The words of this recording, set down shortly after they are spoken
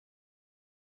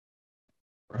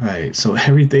Right. So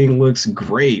everything looks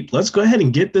great. Let's go ahead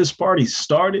and get this party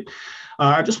started.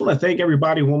 I just want to thank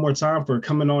everybody one more time for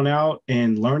coming on out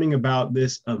and learning about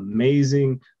this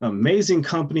amazing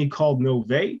company called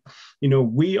Novae.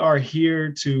 We are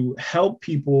here to help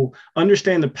people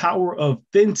understand the power of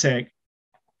fintech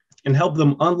and help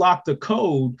them unlock the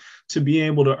code to be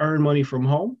able to earn money from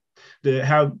home, to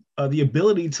have the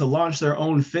ability to launch their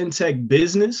own fintech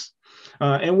business.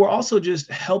 And we're also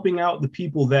just helping out the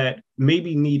people that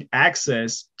maybe need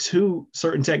access to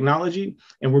certain technology,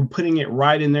 and we're putting it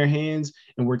right in their hands,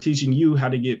 and we're teaching you how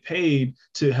to get paid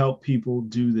to help people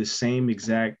do the same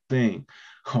exact thing.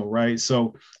 All right.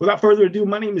 So without further ado,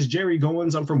 my name is Jerry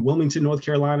Goins. I'm from Wilmington, North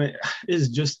Carolina. It is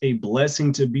just a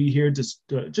blessing to be here just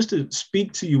to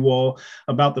speak to you all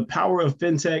about the power of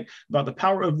fintech, about the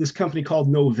power of this company called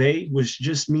Novae, which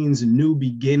just means new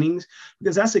beginnings,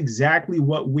 because that's exactly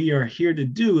what we are here to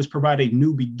do, is provide a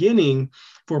new beginning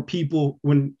for people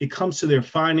when it comes to their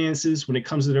finances, when it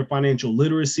comes to their financial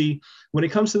literacy, when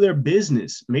it comes to their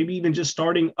business, maybe even just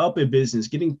starting up a business,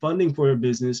 getting funding for a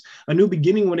business, a new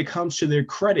beginning when it comes to their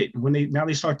credit, when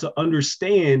they start to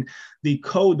understand the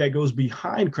code that goes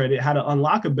behind credit, how to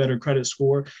unlock a better credit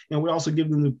score. And we also give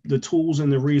them the tools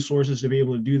and the resources to be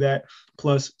able to do that,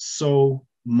 plus so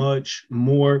much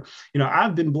more.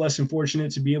 I've been blessed and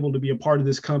fortunate to be able to be a part of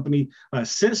this company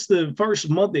since the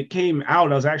first month it came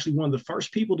out. I was actually one of the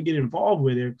first people to get involved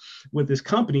with this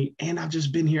company, and I've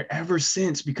just been here ever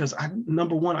since because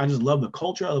number one, I just love the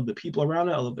culture, I love the people around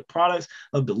it, I love the products,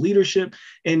 I love the leadership,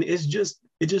 and it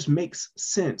just makes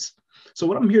sense. So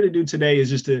what I'm here to do today is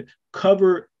just to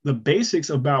cover the basics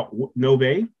about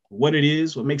Novae, what it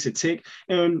is, what makes it tick,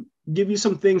 and give you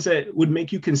some things that would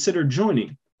make you consider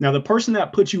joining. Now, the person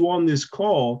that put you on this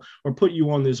call or put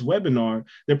you on this webinar,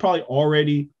 they're probably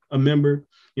already a member,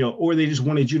 or they just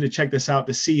wanted you to check this out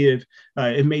to see if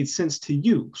it made sense to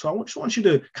you. So I just want you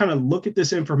to kind of look at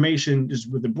this information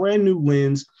just with a brand new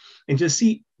lens and just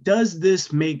see, does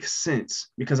this make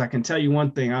sense? Because I can tell you one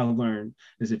thing I learned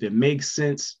is if it makes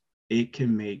sense, it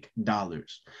can make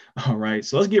dollars. All right,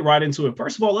 so let's get right into it.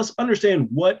 First of all, let's understand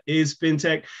what is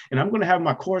fintech. And I'm going to have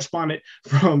my correspondent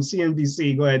from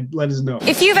CNBC go ahead, let us know.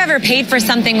 If you've ever paid for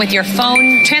something with your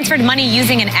phone, transferred money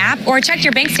using an app, or checked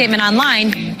your bank statement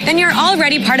online, then you're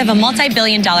already part of a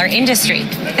multi-billion-dollar industry.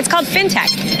 It's called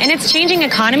fintech, and it's changing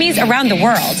economies around the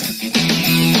world.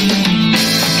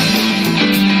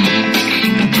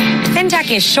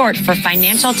 Fintech is short for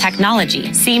financial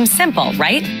technology. Seems simple,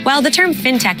 right? Well, the term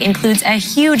fintech includes a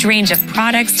huge range of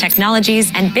products,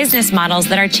 technologies, and business models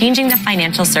that are changing the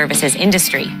financial services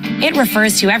industry. It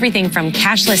refers to everything from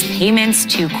cashless payments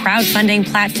to crowdfunding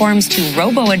platforms to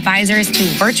robo-advisors to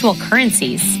virtual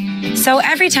currencies. So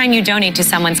every time you donate to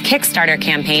someone's Kickstarter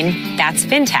campaign, that's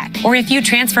fintech. Or if you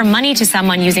transfer money to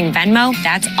someone using Venmo,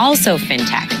 that's also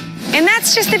fintech. And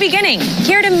that's just the beginning.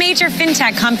 Here at a major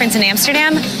fintech conference in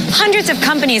Amsterdam, hundreds of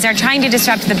companies are trying to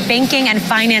disrupt the banking and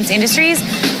finance industries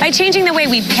by changing the way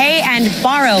we pay and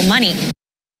borrow money.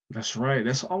 That's right.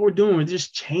 That's all we're doing. We're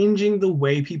just changing the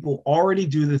way people already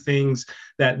do the things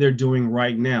that they're doing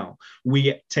right now.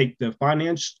 We take the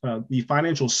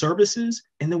financial services,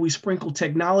 and then we sprinkle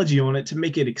technology on it to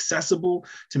make it accessible,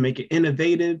 to make it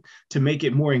innovative, to make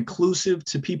it more inclusive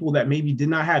to people that maybe did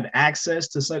not have access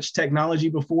to such technology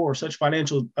before or such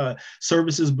financial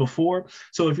services before.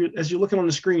 So as you're looking on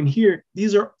the screen here,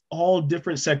 these are all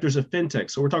different sectors of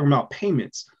fintech. So we're talking about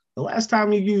payments. The last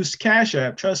time you used Cash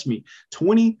App, trust me,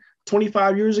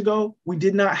 25 years ago, we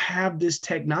did not have this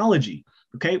technology.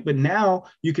 Okay, but now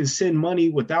you can send money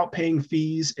without paying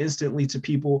fees instantly to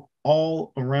people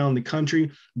all around the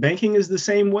country. Banking is the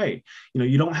same way.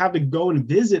 You don't have to go and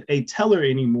visit a teller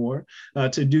anymore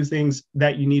to do things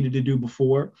that you needed to do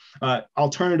before.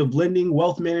 Alternative lending,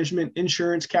 wealth management,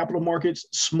 insurance, capital markets,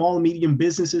 small and medium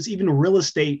businesses, even real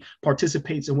estate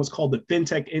participates in what's called the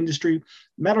fintech industry.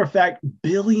 Matter of fact,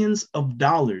 billions of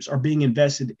dollars are being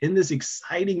invested in this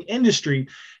exciting industry,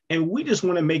 and we just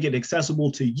want to make it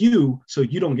accessible to you so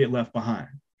you don't get left behind.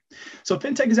 So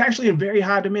fintech is actually in very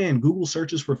high demand. Google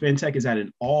searches for fintech is at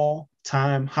an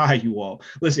all-time high, you all.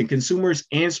 Listen, consumers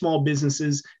and small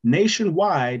businesses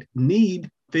nationwide need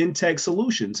fintech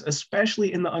solutions,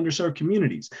 especially in the underserved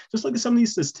communities. Just look at some of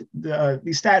these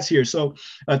stats here. So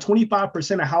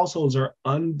 25% of households are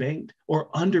unbanked or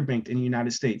underbanked in the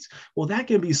United States. Well, that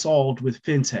can be solved with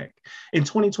fintech. In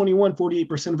 2021,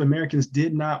 48% of Americans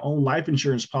did not own life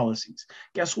insurance policies.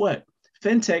 Guess what?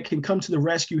 Fintech can come to the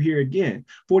rescue here again.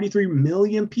 43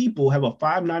 million people have a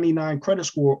 599 credit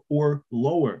score or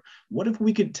lower. What if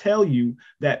we could tell you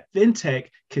that fintech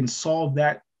can solve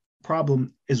that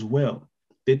problem as well?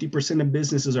 50% of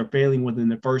businesses are failing within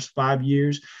the first 5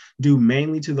 years, due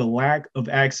mainly to the lack of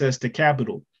access to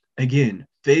capital. Again,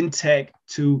 fintech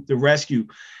to the rescue.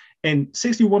 And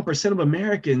 61% of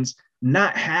Americans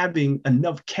not having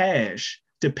enough cash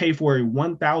to pay for a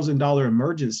 $1,000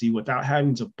 emergency without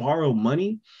having to borrow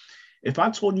money. If I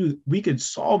told you we could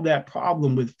solve that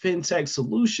problem with fintech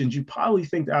solutions, you probably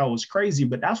think that I was crazy,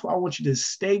 but that's why I want you to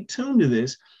stay tuned to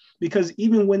this, because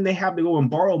even when they have to go and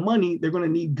borrow money, they're going to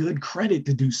need good credit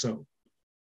to do so.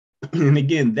 And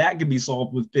again, that could be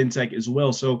solved with fintech as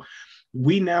well. So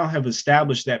we now have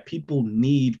established that people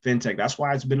need fintech. That's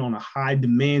why it's been on a high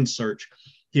demand search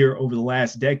here over the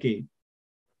last decade.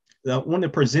 I want to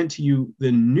present to you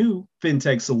the new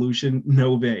fintech solution,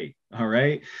 Novae. All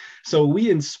right. So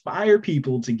we inspire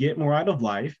people to get more out of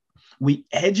life. We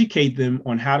educate them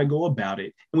on how to go about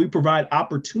it, and we provide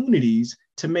opportunities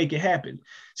to make it happen.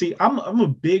 See, I'm a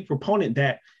big proponent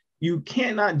that you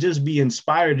cannot just be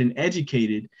inspired and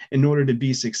educated in order to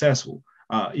be successful.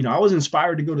 I was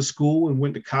inspired to go to school and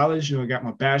went to college. I got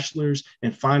my bachelor's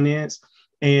in finance,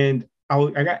 and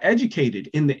I got educated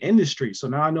in the industry. So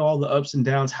now I know all the ups and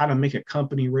downs, how to make a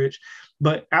company rich.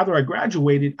 But after I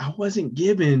graduated, I wasn't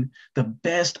given the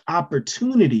best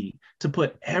opportunity to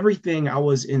put everything I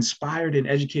was inspired and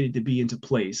educated to be into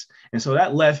place. And so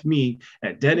that left me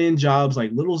at dead-end jobs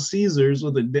like Little Caesars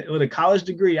with a college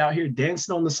degree out here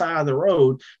dancing on the side of the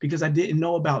road because I didn't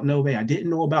know about Novae. I didn't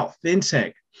know about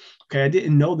fintech. Okay, I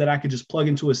didn't know that I could just plug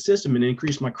into a system and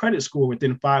increase my credit score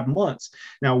within 5 months.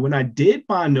 Now, when I did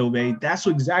find Novae, that's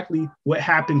exactly what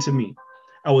happened to me.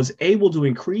 I was able to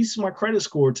increase my credit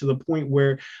score to the point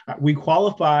where we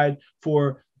qualified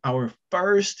for our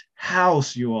first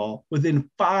house, you all, within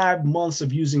 5 months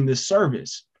of using this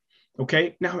service.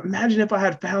 Okay, now imagine if I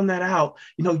had found that out,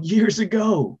 years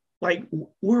ago. Like,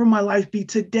 where would my life be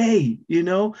today?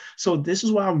 So this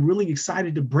is why I'm really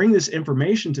excited to bring this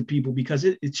information to people, because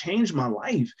it changed my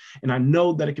life. And I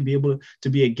know that it can be able to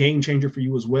be a game changer for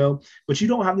you as well. But you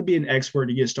don't have to be an expert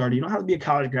to get started. You don't have to be a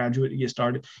college graduate to get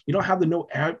started. You don't have to know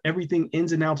everything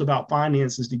ins and outs about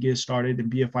finances to get started and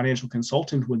be a financial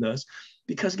consultant with us.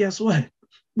 Because guess what?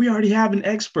 We already have an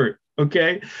expert.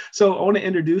 Okay, so I want to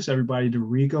introduce everybody to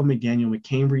Rico McDaniel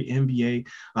McCambry, MBA.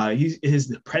 He is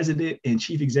the president and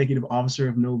chief executive officer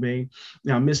of Novae.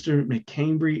 Now, Mr.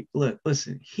 McCambry,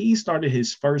 listen, he started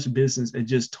his first business at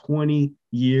just 20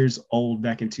 years old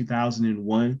back in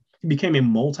 2001. He became a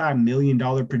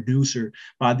multi-million-dollar producer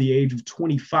by the age of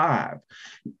 25.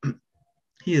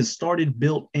 He has started,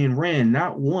 built, and ran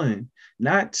not one,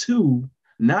 not two,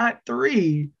 not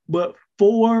three, but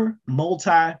 4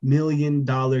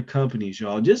 multi-million-dollar companies,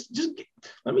 y'all. Just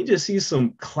let me just see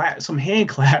some hand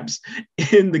claps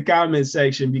in the comment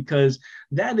section, because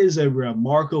that is a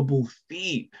remarkable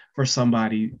feat for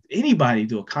anybody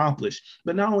to accomplish.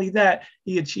 But not only that,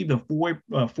 he achieved a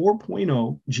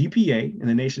 4.0 GPA in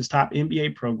the nation's top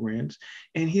MBA programs,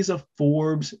 and he's a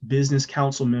Forbes Business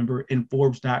Council member and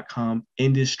Forbes.com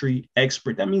industry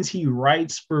expert. That means he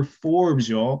writes for Forbes,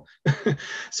 y'all.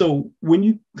 So when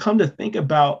you come to think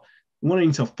about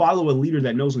wanting to follow a leader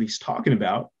that knows what he's talking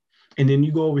about, and then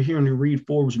you go over here and you read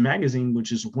Forbes magazine,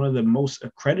 which is one of the most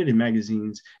accredited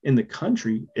magazines in the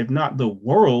country, if not the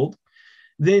world,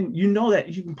 then you know that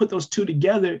you can put those two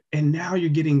together, and now you're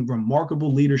getting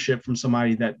remarkable leadership from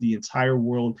somebody that the entire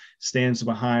world stands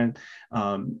behind.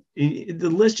 The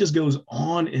list just goes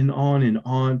on and on and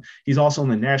on. He's also in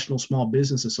the National Small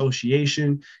Business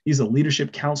Association. He's a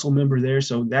leadership council member there.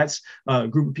 So that's a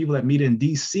group of people that meet in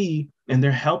DC, and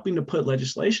they're helping to put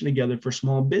legislation together for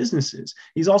small businesses.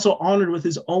 He's also honored with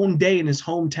his own day in his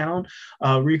hometown,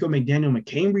 Rico McDaniel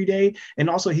McCambry Day. And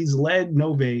also he's led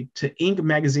Novae to Inc.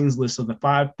 magazine's list of the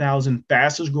 5,000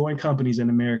 fastest growing companies in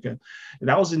America. And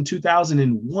that was in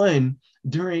 2001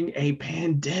 during a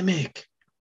pandemic.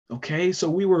 Okay, so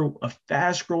we were a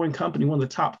fast growing company, one of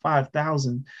the top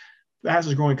 5,000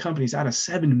 fastest growing companies out of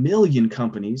 7 million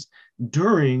companies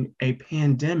during a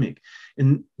pandemic.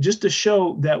 And just to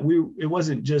show that it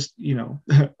wasn't just,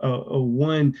 a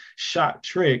one shot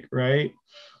trick, right?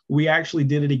 We actually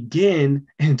did it again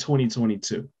in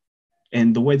 2022.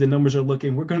 And the way the numbers are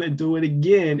looking, we're going to do it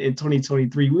again in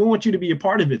 2023. We want you to be a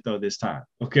part of it, though, this time.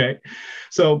 Okay,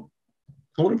 so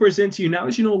I want to present to you, now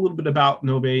that you know a little bit about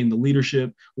Novae and the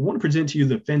leadership, we want to present to you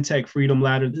the FinTech Freedom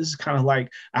Ladder. This is kind of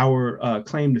like our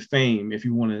claim to fame, if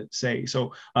you want to say.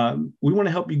 So we want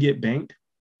to help you get banked,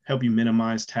 help you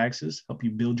minimize taxes, help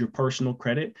you build your personal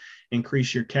credit,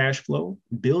 increase your cash flow,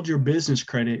 build your business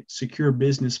credit, secure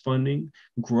business funding,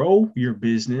 grow your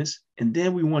business, and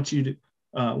then we want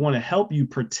to help you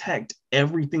protect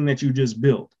everything that you just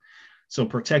built. So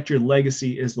protect your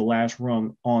legacy is the last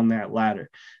rung on that ladder.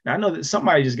 Now, I know that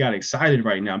somebody just got excited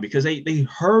right now because they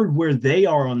heard where they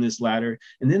are on this ladder,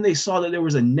 and then they saw that there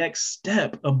was a next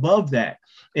step above that.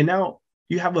 And now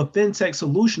you have a fintech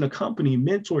solution, a company,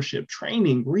 mentorship,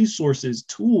 training, resources,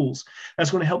 tools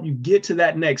that's going to help you get to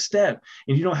that next step.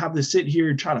 And you don't have to sit here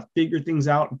and try to figure things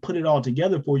out and put it all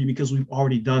together for you because we've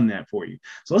already done that for you.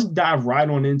 So let's dive right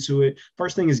on into it.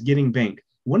 First thing is getting banked.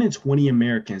 1 in 20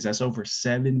 Americans, that's over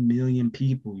 7 million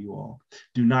people, you all,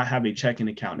 do not have a checking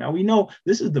account. Now, we know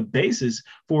this is the basis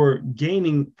for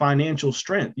gaining financial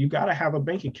strength. You got to have a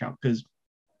bank account because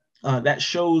that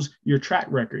shows your track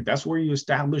record. That's where you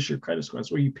establish your credit score.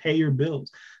 That's where you pay your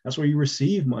bills. That's where you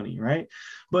receive money, right?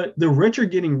 But the rich are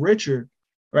getting richer,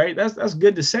 right? That's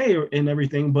good to say and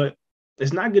everything, but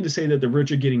it's not good to say that the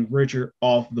rich are getting richer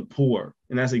off the poor.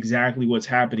 And that's exactly what's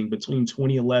happening. Between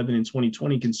 2011 and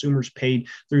 2020, consumers paid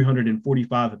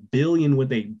 $345 billion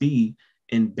with a B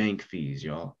in bank fees,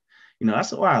 y'all. You know,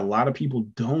 that's why a lot of people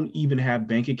don't even have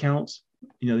bank accounts.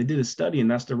 You know, they did a study, and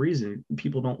that's the reason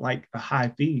people don't like the high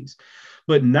fees.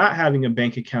 But not having a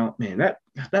bank account, man,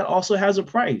 that also has a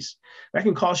price. That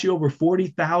can cost you over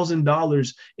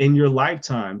 $40,000 in your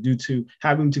lifetime due to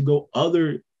having to go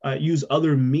use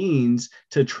other means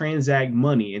to transact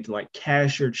money and to like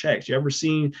cash your checks. You ever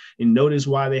seen and notice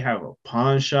why they have a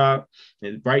pawn shop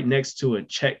and right next to a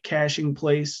check cashing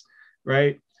place,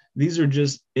 right? These are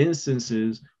just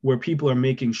instances where people are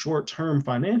making short-term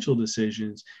financial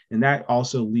decisions, and that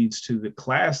also leads to the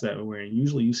class that we're in.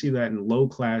 Usually you see that in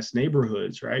low-class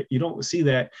neighborhoods, right? You don't see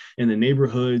that in the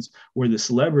neighborhoods where the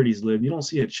celebrities live. You don't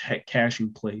see a check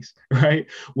cashing place, right?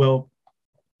 Well,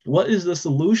 what is the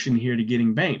solution here to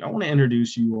getting banked? I want to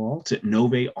introduce you all to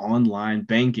Novae Online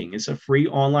Banking. It's a free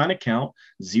online account,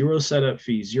 zero setup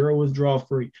fee, zero withdrawal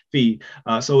fee.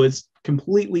 So it's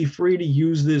completely free to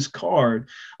use this card.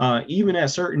 Even at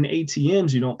certain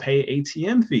ATMs, you don't pay an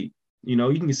ATM fee. You know,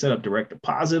 you can set up direct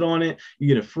deposit on it. You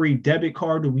get a free debit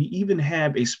card. We even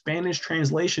have a Spanish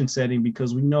translation setting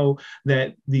because we know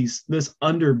that this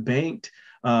underbanked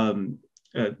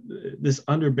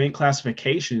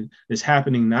classification is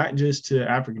happening not just to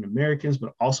African Americans,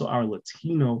 but also our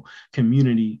Latino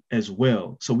community as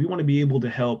well. So we want to be able to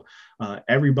help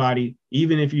everybody,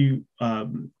 even if you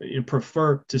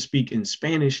prefer to speak in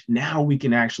Spanish. Now we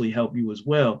can actually help you as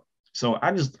well. So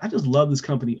I just love this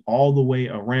company all the way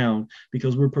around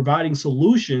because we're providing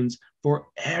solutions for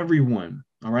everyone.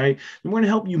 All right. And we're going to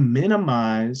help you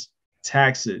minimize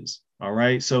taxes. All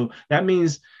right. So that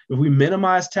means if we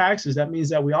minimize taxes, that means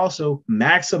that we also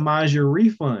maximize your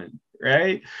refund,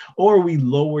 right? Or we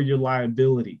lower your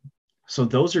liability. So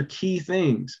those are key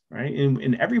things, right?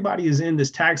 And everybody is in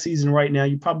this tax season right now.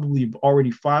 You probably have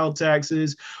already filed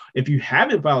taxes. If you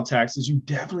haven't filed taxes, you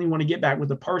definitely want to get back with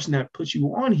the person that put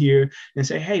you on here and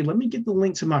say, hey, let me get the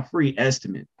link to my free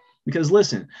estimate. Because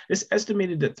listen, it's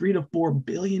estimated that $3 to $4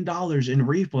 billion in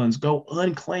refunds go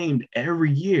unclaimed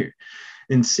every year.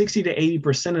 And 60 to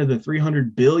 80% of the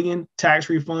 300 billion tax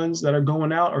refunds that are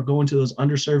going out are going to those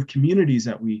underserved communities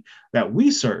that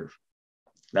we serve.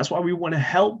 That's why we want to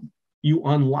help you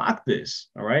unlock this.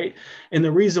 All right. And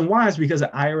the reason why is because the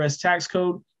IRS tax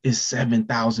code is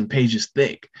 7,000 pages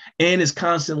thick and is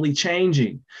constantly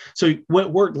changing. So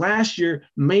what worked last year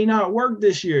may not work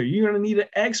this year. You're going to need an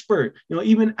expert. You know,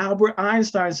 even Albert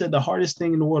Einstein said the hardest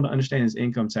thing in the world to understand is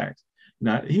income tax.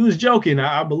 Now, he was joking,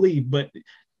 I believe, but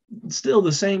still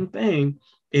the same thing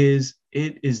is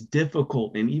it is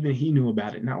difficult, and even he knew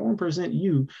about it. Now I want to present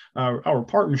you our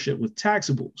partnership with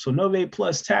Taxable. So Novae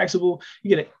Plus Taxable, you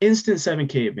get an instant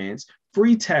 7K advance,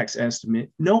 free tax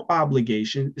estimate, no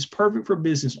obligation. It's perfect for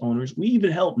business owners. We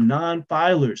even help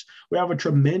non-filers. We have a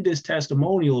tremendous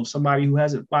testimonial of somebody who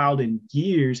hasn't filed in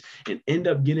years and end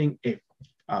up getting a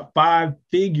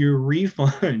 5-figure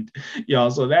refund,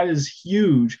 y'all. So that is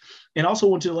huge. And also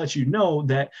want to let you know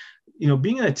that, you know,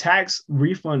 being in a tax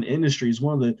refund industry is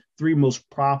one of the 3 most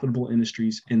profitable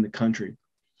industries in the country.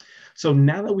 So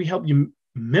now that we help you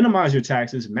minimize your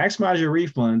taxes, maximize your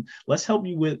refund, let's help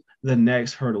you with the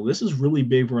next hurdle. This is really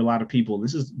big for a lot of people.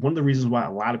 This is one of the reasons why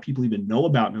a lot of people even know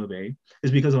about Novae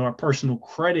is because of our personal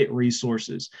credit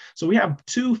resources. So we have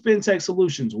 2 fintech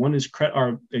solutions. One is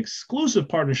our exclusive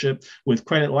partnership with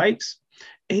Credit Likes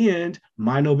and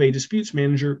My Novae Disputes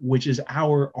Manager, which is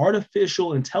our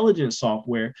artificial intelligence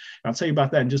software. I'll tell you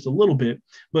about that in just a little bit.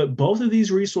 But both of these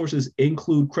resources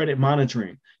include credit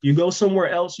monitoring. You go somewhere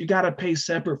else, you got to pay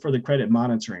separate for the credit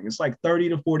monitoring. It's like 30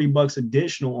 to 40 bucks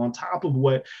additional on top of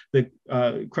what the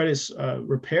credit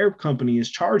repair company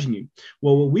is charging you.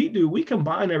 Well, what we do, we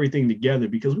combine everything together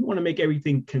because we want to make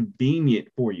everything convenient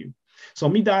for you. So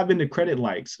let me dive into Credit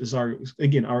Likes. Is our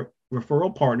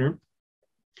referral partner.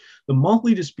 The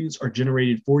monthly disputes are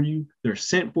generated for you. They're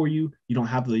sent for you. You don't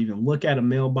have to even look at a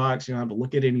mailbox. You don't have to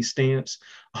look at any stamps.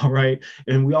 All right.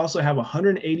 And we also have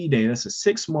 180-day, that's a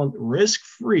 6-month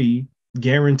risk-free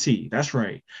guarantee. That's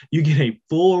right. You get a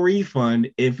full refund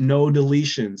if no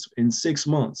deletions in 6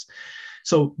 months.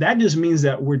 So that just means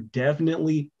that we're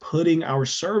definitely putting our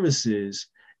services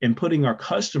and putting our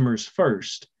customers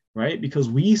first, right? Because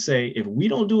we say, if we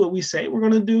don't do what we say we're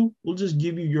going to do, we'll just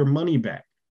give you your money back.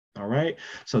 All right.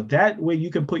 So that way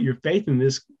you can put your faith in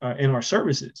this, in our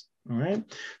services. All right.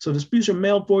 So disputes are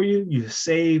mailed for you. You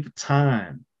save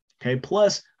time. Okay.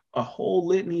 Plus a whole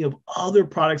litany of other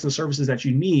products and services that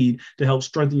you need to help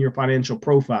strengthen your financial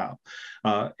profile,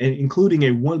 including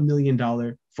a $1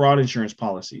 million fraud insurance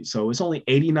policy. So it's only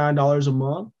 $89 a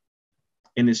month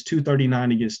and it's $239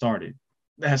 to get started.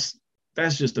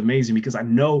 That's just amazing, because I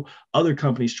know other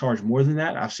companies charge more than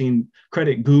that. I've seen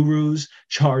credit gurus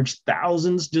charge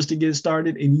thousands just to get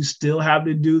started, and you still have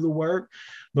to do the work.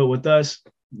 But with us,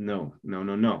 no. We're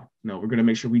going to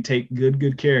make sure we take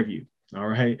good care of you. All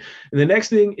right. And the next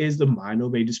thing is the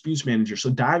Novae Disputes Manager. So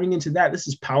diving into that, this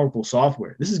is powerful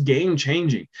software. This is game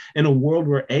changing in a world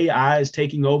where AI is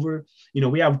taking over.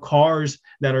 We have cars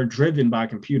that are driven by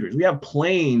computers. We have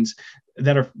planes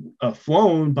that are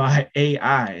flown by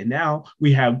AI. And now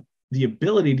we have the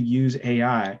ability to use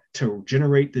AI to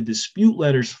generate the dispute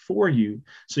letters for you,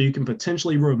 so you can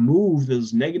potentially remove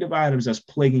those negative items that's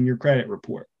plaguing your credit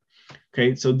report.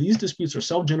 Okay, so these disputes are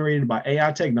self-generated by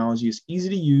AI technology. It's easy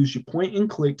to use. You point and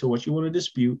click to what you want to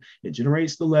dispute. It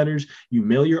generates the letters. You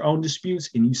mail your own disputes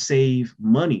and you save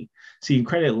money. See, in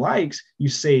credit likes, you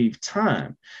save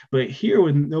time. But here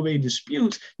with Novae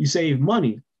Disputes, you save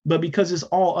money. But because it's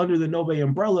all under the Novae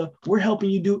umbrella, we're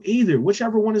helping you do either,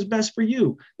 whichever one is best for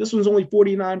you. This one's only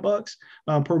 $49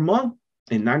 per month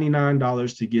and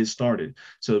 $99 to get started.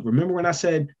 So remember when I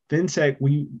said FinTech,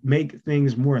 we make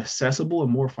things more accessible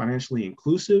and more financially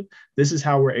inclusive? This is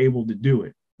how we're able to do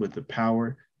it, with the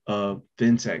power of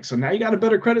FinTech. So now you got a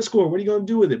better credit score. What are you going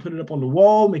to do with it? Put it up on the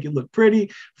wall, make it look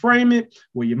pretty, frame it?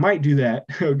 Well, you might do that.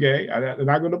 Okay. I'm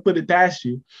not going to put it past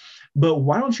you. But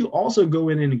why don't you also go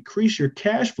in and increase your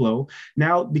cash flow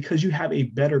now? Because you have a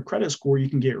better credit score, you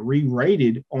can get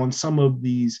re-rated on some of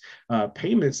these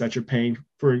payments that you're paying.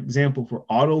 For example, for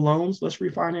auto loans, let's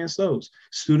refinance those.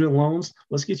 Student loans,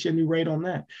 let's get you a new rate on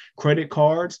that. Credit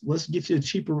cards, let's get you a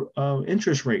cheaper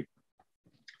interest rate.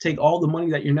 Take all the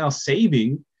money that you're now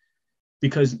saving,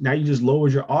 because now you just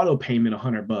lowered your auto payment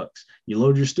 $100. You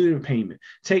lowered your student payment.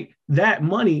 Take that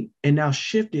money and now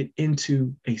shift it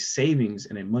into a savings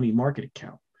and a money market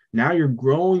account. Now you're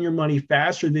growing your money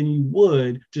faster than you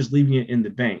would just leaving it in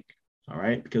the bank. All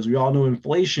right. Because we all know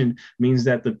inflation means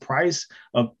that the price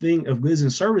of goods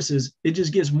and services, it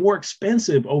just gets more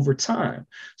expensive over time.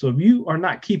 So if you are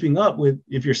not keeping up with,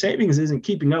 if your savings isn't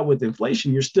keeping up with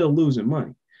inflation, you're still losing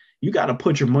money. You got to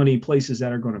put your money places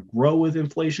that are going to grow with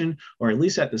inflation, or at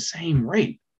least at the same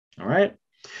rate. All right.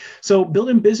 So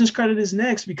building business credit is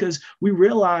next, because we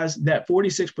realize that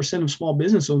 46% of small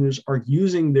business owners are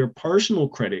using their personal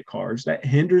credit cards. That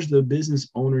hinders the business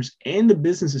owners and the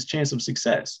business's chance of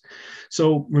success.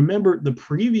 So remember, the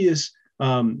previous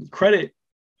credit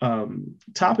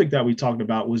topic that we talked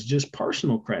about was just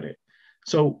personal credit.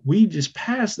 So we just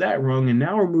passed that rung, and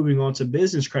now we're moving on to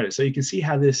business credit. So you can see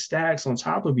how this stacks on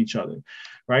top of each other,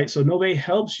 right? So Novae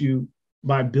helps you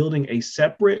by building a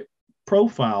separate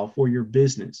profile for your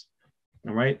business.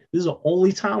 All right. This is the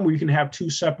only time where you can have two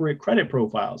separate credit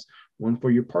profiles, one for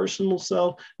your personal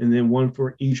self and then one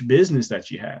for each business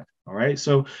that you have. All right.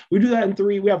 So we do that in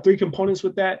three. We have three components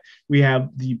with that. We have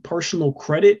the personal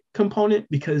credit component,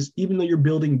 because even though you're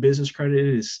building business credit,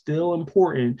 it is still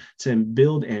important to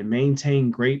build and maintain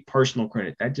great personal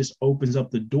credit. That just opens up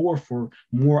the door for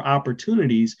more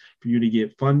opportunities for you to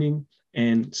get funding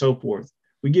and so forth.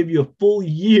 We give you a full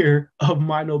year of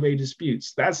Novae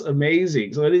Disputes. That's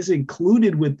amazing. So it is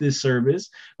included with this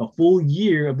service, a full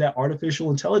year of that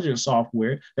artificial intelligence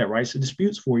software that writes the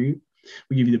disputes for you.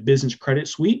 We give you the business credit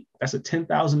suite. That's a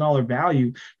 $10,000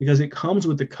 value, because it comes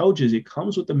with the coaches, it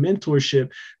comes with the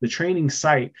mentorship, the training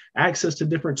site, access to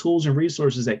different tools and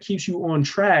resources that keeps you on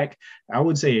track. I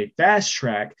would say a fast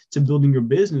track to building your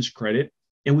business credit.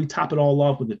 And we top it all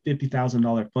off with a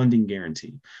 $50,000 funding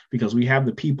guarantee, because we have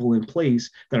the people in place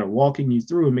that are walking you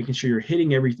through and making sure you're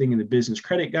hitting everything in the business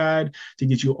credit guide to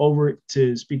get you over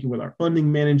to speaking with our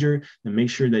funding manager and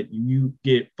make sure that you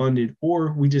get funded,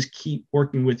 or we just keep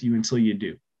working with you until you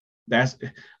do.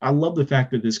 I love the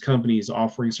fact that this company is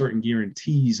offering certain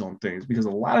guarantees on things, because a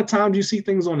lot of times you see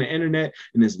things on the internet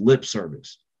and it's lip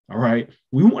service. All right.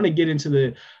 We want to get into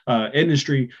the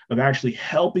industry of actually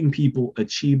helping people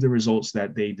achieve the results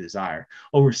that they desire.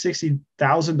 Over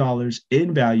 $60,000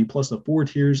 in value, plus the 4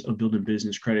 tiers of building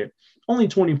business credit, only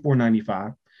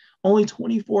 $24.95. Only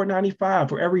 $24.95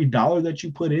 for every dollar that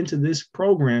you put into this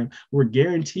program. We're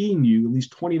guaranteeing you at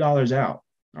least $20 out.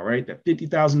 All right. That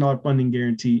 $50,000 funding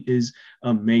guarantee is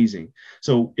amazing.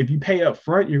 So if you pay up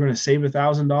front, you're going to save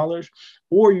 $1,000,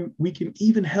 or we can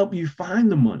even help you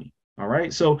find the money. All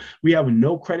right. So we have a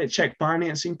no credit check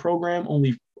financing program,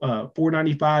 only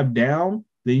 $495 down.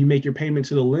 Then you make your payment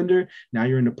to the lender. Now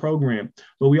you're in the program.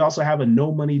 But we also have a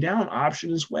no money down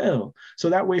option as well.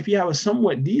 So that way, if you have a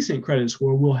somewhat decent credit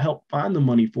score, we'll help find the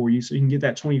money for you so you can get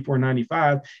that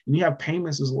 $24.95, and you have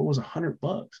payments as low as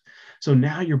 $100. So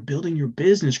now you're building your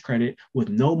business credit with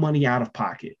no money out of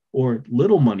pocket or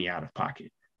little money out of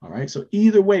pocket. All right. So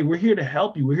either way, we're here to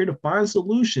help you. We're here to find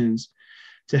solutions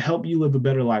to help you live a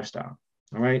better lifestyle.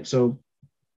 All right. So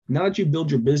now that you build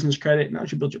your business credit, now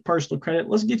that you build your personal credit,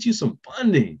 let's get you some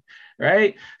funding,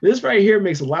 right? This right here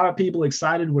makes a lot of people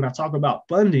excited when I talk about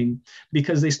funding,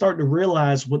 because they start to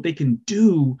realize what they can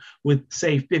do with,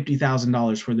 say,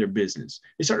 $50,000 for their business.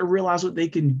 They start to realize what they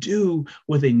can do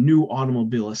with a new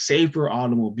automobile, a safer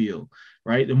automobile,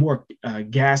 right? The more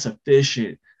gas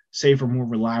efficient, safer, more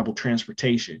reliable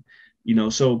transportation,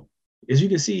 so as you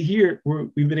can see here,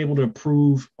 we've been able to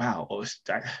approve, over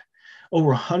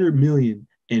 100 million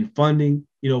in funding,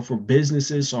 for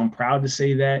businesses. So I'm proud to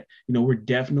say that, we're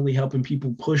definitely helping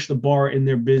people push the bar in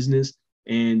their business,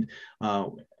 and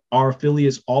our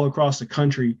affiliates all across the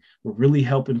country, we're really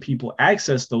helping people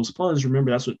access those funds.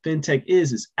 Remember, that's what fintech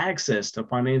is access to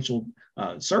financial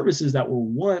services that were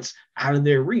once out of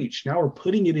their reach. Now we're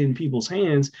putting it in people's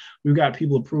hands. We've got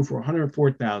people approved for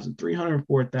 104,000,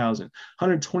 304,000,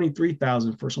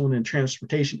 123,000 for someone in the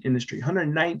transportation industry,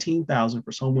 119,000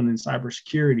 for someone in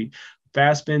cybersecurity.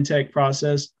 Fast fintech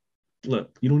process.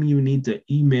 Look, you don't even need to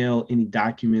email any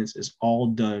documents. It's all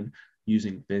done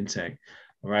using fintech.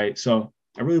 All right. So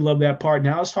I really love that part.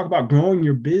 Now let's talk about growing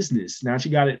your business. Now that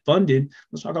you got it funded,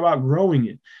 let's talk about growing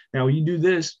it. Now you do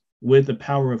this with the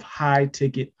power of high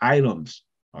ticket items.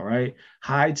 All right.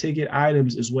 High ticket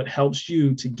items is what helps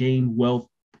you to gain wealth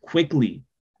quickly.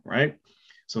 Right.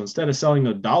 So instead of selling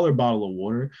a $1 bottle of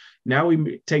water, now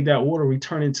we take that water, we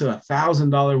turn into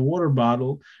 $1,000 water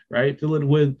bottle, right? Fill it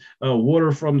with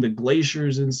water from the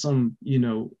glaciers in some,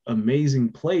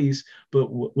 amazing place. But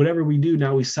whatever we do,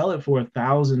 now we sell it for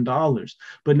 $1,000.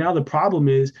 But now the problem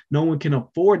is no one can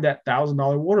afford that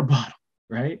 $1,000 water bottle,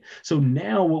 right? So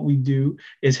now what we do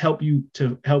is help you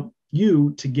to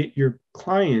get your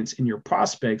clients and your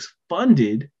prospects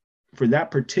funded for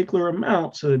that particular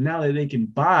amount, so that now that they can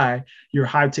buy your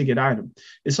high ticket item.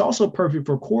 It's also perfect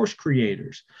for course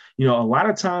creators. A lot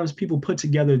of times people put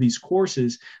together these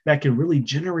courses that can really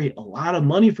generate a lot of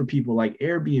money for people, like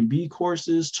Airbnb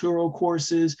courses, Turo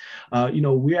courses.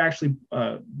 We actually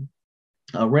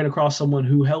ran across someone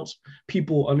who helps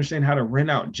people understand how to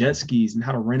rent out jet skis and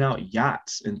how to rent out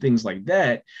yachts and things like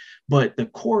that. But the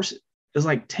course is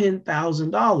like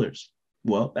 $10,000.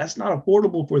 Well, that's not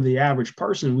affordable for the average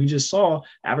person. We just saw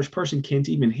average person can't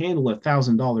even handle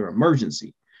 $1,000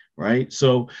 emergency, right?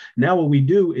 So now what we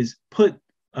do is put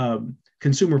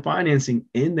consumer financing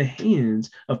in the hands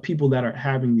of people that are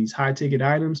having these high ticket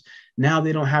items. Now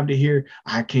they don't have to hear,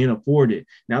 I can't afford it.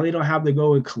 Now they don't have to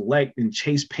go and collect and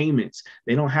chase payments.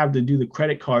 They don't have to do the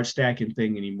credit card stacking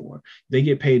thing anymore. They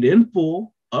get paid in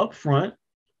full upfront,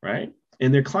 right?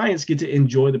 And their clients get to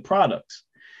enjoy the products.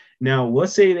 Now,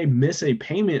 let's say they miss a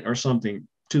payment or something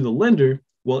to the lender.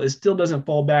 Well, it still doesn't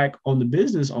fall back on the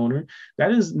business owner.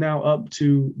 That is now up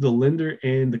to the lender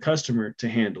and the customer to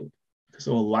handle.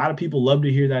 So a lot of people love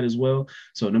to hear that as well.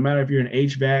 So no matter if you're an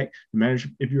HVAC, no matter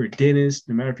if you're a dentist,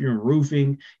 no matter if you're in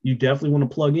roofing, you definitely want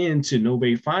to plug into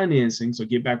Novae financing. So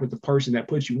get back with the person that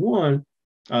put you on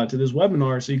to this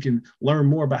webinar so you can learn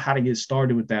more about how to get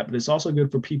started with that. But it's also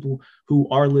good for people who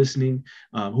are listening,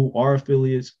 who are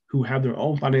affiliates, who have their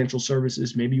own financial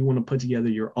services. Maybe you want to put together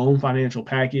your own financial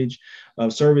package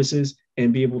of services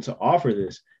and be able to offer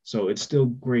this. So it's still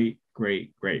great,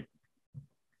 great, great.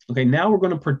 Okay, now we're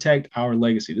going to protect our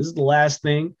legacy. This is the last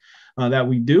thing that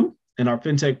we do in our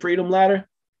FinTech Freedom Ladder.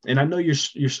 And I know you're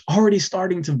already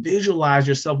starting to visualize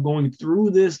yourself going through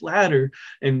this ladder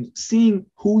and seeing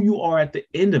who you are at the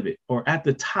end of it or at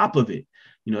the top of it.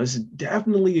 This is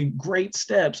definitely great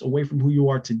steps away from who you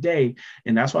are today.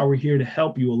 And that's why we're here to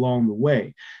help you along the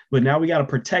way. But now we got to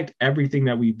protect everything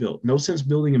that we built. No sense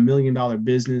building $1 million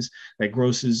business that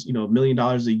grosses, $1 million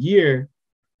a year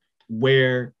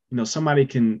where somebody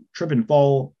can trip and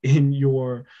fall in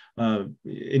your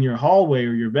hallway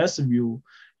or your vestibule,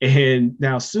 and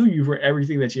now sue you for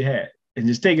everything that you had and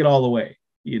just take it all away,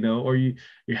 or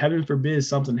you're heaven forbid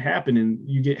something happened and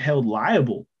you get held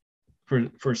liable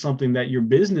for something that your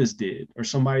business did or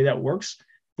somebody that works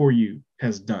for you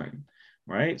has done,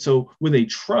 right? So with a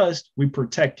trust, we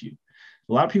protect you.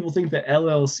 A lot of people think that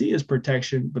LLC is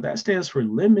protection, but that stands for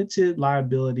limited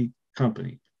liability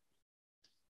company.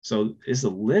 So it's a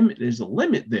limit. There's a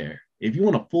limit there. If you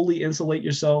want to fully insulate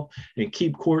yourself and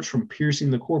keep courts from piercing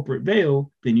the corporate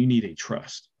veil, then you need a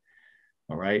trust.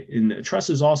 All right. And the trust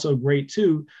is also great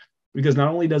too, because not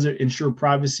only does it ensure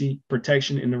privacy,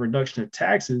 protection, and the reduction of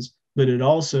taxes, but it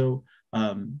also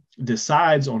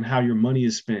decides on how your money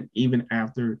is spent even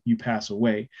after you pass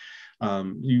away.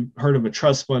 You heard of a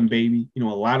trust fund baby. A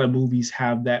lot of movies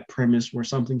have that premise where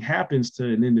something happens to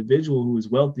an individual who is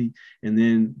wealthy, and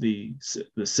then the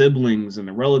siblings and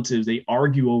the relatives, they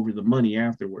argue over the money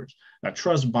afterwards. A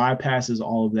trust bypasses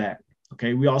all of that.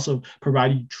 Okay. We also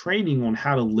provide you training on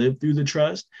how to live through the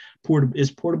trust. It's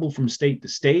portable from state to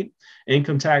state.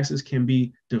 Income taxes can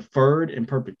be deferred in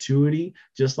perpetuity,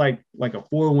 just like a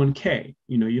 401k.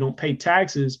 You don't pay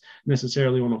taxes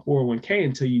necessarily on a 401k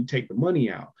until you take the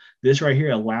money out. This right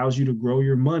here allows you to grow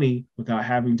your money without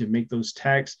having to make those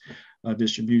tax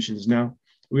distributions. Now,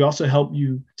 we also help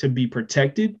you to be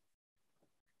protected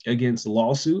against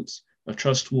lawsuits. A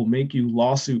trust will make you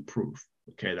lawsuit proof.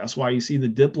 Okay, that's why you see the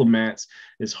diplomats,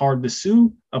 it's hard to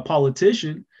sue a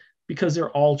politician because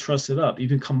they're all trusted up.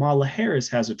 Even Kamala Harris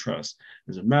has a trust.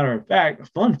 As a matter of fact, a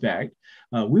fun fact,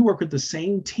 we work with the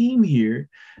same team here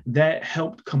that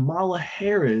helped Kamala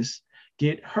Harris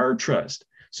get her trust.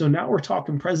 So now we're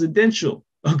talking presidential,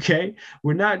 okay?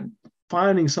 We're not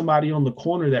finding somebody on the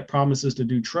corner that promises to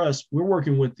do trust. We're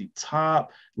working with the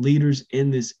top leaders in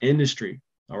this industry,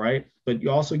 all right? But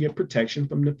you also get protection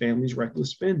from the family's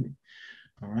reckless spending.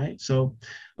 All right. So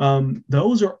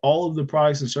those are all of the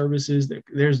products and services.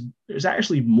 There's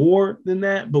actually more than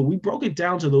that, but we broke it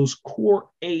down to those core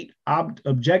 8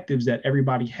 objectives that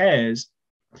everybody has.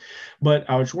 But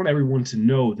I just want everyone to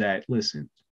know that,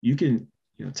 listen, you can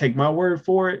take my word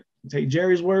for it, take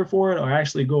Jerry's word for it, or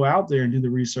actually go out there and do the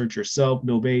research yourself.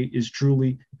 Novae is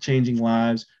truly changing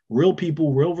lives. Real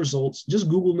people, real results. Just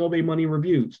Google Novae Money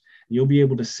Reviews. You'll be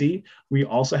able to see. We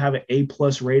also have an A+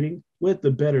 rating with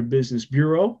the Better Business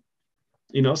Bureau.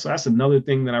 So that's another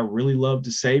thing that I really love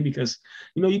to say, because,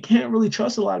 you can't really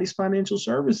trust a lot of these financial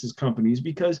services companies,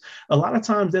 because a lot of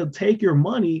times they'll take your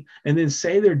money and then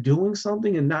say they're doing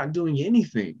something and not doing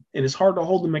anything. And it's hard to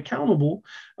hold them accountable.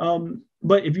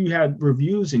 But if you have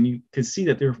reviews and you can see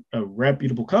that they're a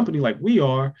reputable company like we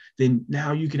are, then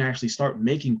now you can actually start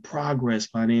making progress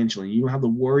financially. You don't have to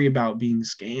worry about being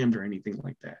scammed or anything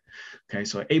like that. Okay,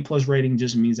 so A+ rating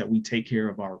just means that we take care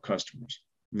of our customers.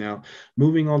 Now,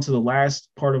 moving on to the last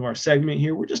part of our segment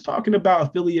here, we're just talking about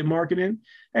affiliate marketing.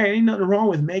 Hey, ain't nothing wrong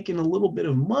with making a little bit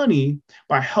of money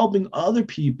by helping other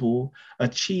people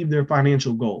achieve their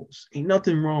financial goals. Ain't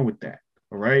nothing wrong with that,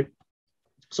 all right?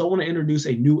 So I want to introduce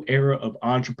a new era of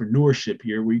entrepreneurship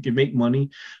here, where you can make money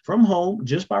from home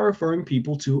just by referring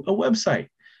people to a website.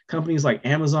 Companies like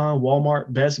Amazon,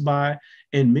 Walmart, Best Buy,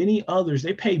 and many others,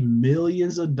 they pay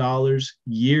millions of dollars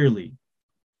yearly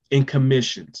in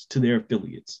commissions to their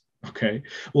affiliates. Okay.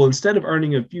 Well, instead of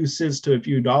earning a few cents to a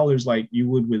few dollars like you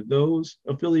would with those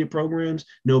affiliate programs,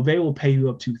 Novae will pay you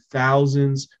up to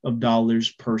thousands of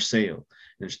dollars per sale.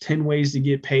 There's 10 ways to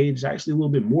get paid. It's actually a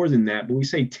little bit more than that, but we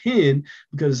say 10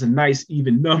 because it's a nice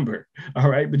even number. All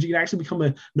right. But you can actually become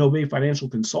a Novae financial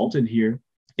consultant here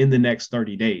in the next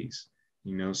 30 days.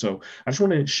 So I just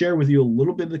want to share with you a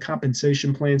little bit of the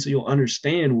compensation plan so you'll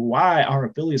understand why our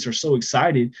affiliates are so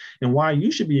excited and why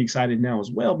you should be excited now as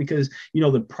well, because,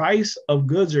 the price of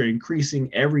goods are increasing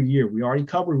every year. We already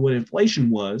covered what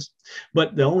inflation was,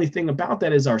 but the only thing about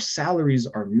that is our salaries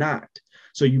are not.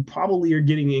 So you probably are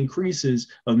getting increases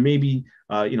of maybe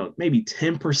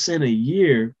 10% a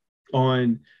year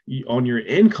on your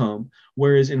income,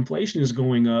 whereas inflation is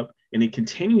going up and it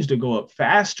continues to go up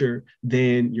faster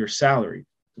than your salary.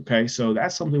 Okay, so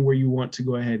that's something where you want to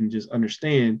go ahead and just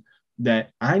understand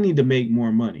that I need to make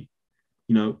more money.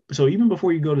 So even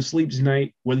before you go to sleep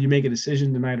tonight, whether you make a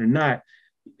decision tonight or not,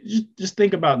 just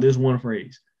think about this one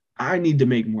phrase: I need to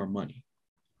make more money.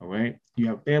 All right. You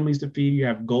have families to feed, you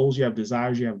have goals, you have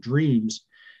desires, you have dreams,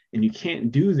 and you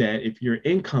can't do that if your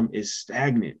income is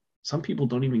stagnant. Some people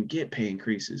don't even get pay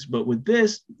increases. But with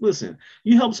this, listen,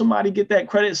 you help somebody get that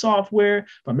credit software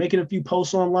by making a few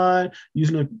posts online,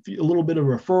 using a little bit of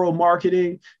referral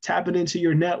marketing, tapping into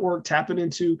your network, tapping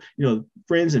into,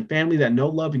 friends and family that know,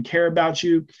 love, and care about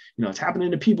you, tapping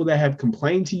into people that have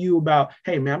complained to you about,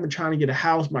 hey, man, I've been trying to get a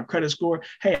house, my credit score.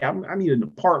 Hey, I need an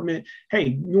apartment.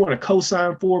 Hey, you want to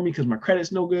co-sign for me because my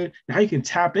credit's no good. Now you can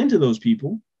tap into those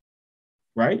people,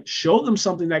 right? Show them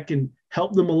something that can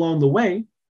help them along the way.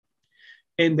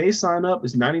 And they sign up,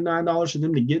 it's $99 for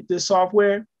them to get this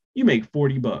software, you make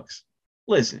 $40.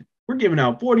 Listen, we're giving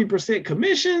out 40%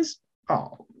 commissions.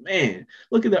 Oh man,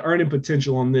 look at the earning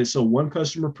potential on this. So 1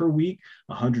 customer per week,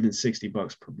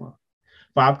 $160 per month.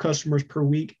 5 customers per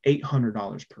week,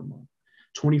 $800 per month.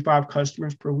 25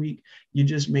 customers per week, you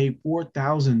just made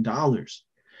 $4,000.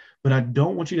 But I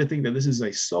don't want you to think that this is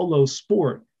a solo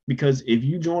sport, because if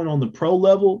you join on the pro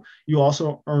level, you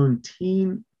also earn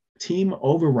team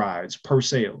overrides per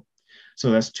sale. So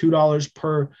that's $2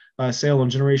 per sale on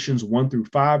generations 1 through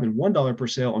 5 and $1 per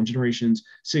sale on generations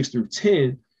 6 through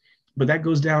 10. But that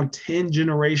goes down 10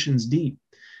 generations deep.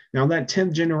 Now, that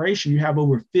 10th generation, you have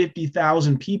over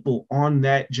 50,000 people on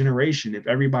that generation. If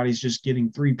everybody's just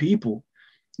getting 3 people,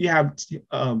 you have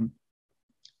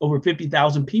over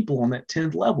 50,000 people on that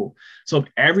 10th level. So if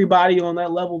everybody on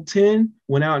that level 10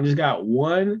 went out and just got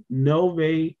one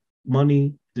Novae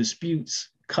money disputes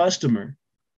customer,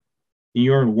 and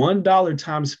you earn $1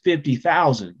 times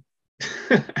 50,000,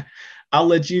 I'll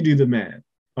let you do the math.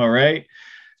 All right.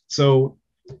 So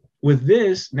with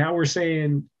this, now we're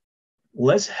saying,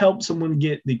 let's help someone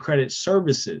get the credit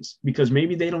services, because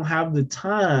maybe they don't have the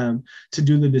time to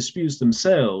do the disputes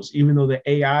themselves. Even though the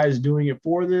AI is doing it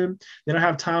for them, they don't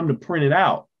have time to print it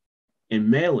out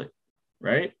and mail it,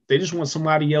 right? They just want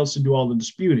somebody else to do all the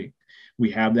disputing.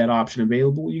 We have that option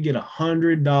available. You get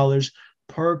 $100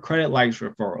 per credit life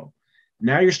referral.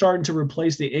 Now you're starting to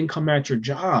replace the income at your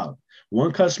job.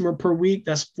 1 customer per week,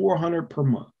 that's $400 per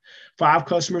month. 5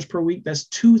 customers per week, that's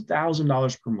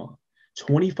 $2,000 per month.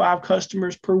 25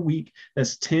 customers per week,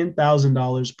 that's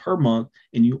 $10,000 per month.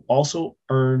 And you also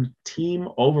earn team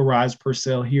overrides per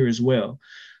sale here as well.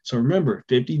 So remember,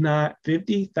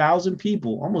 50,000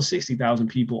 people, almost 60,000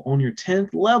 people on your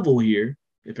 10th level here.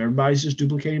 If everybody's just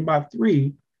duplicating by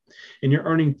 3, and you're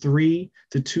earning $3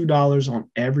 to $2 on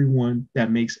everyone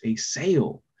that makes a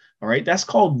sale. All right. That's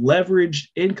called leveraged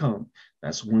income.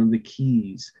 That's one of the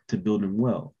keys to building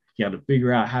wealth. You have to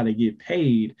figure out how to get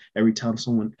paid every time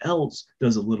someone else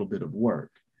does a little bit of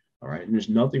work. All right. And there's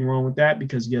nothing wrong with that,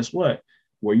 because guess what?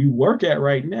 Where you work at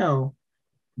right now,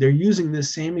 they're using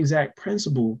this same exact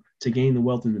principle to gain the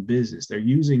wealth in the business. They're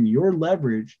using your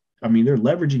leverage. They're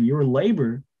leveraging your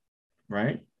labor,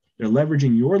 right? They're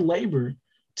leveraging your labor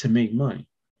to make money.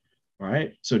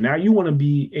 Right. So now you want to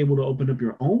be able to open up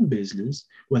your own business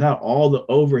without all the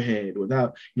overhead,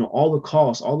 without, all the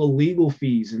costs, all the legal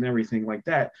fees and everything like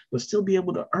that, but still be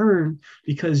able to earn,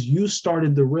 because you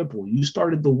started the ripple. You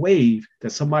started the wave that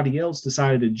somebody else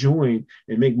decided to join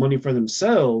and make money for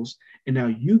themselves. And now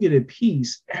you get a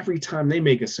piece every time they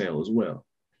make a sale as well.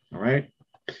 All right.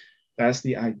 That's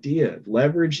the idea.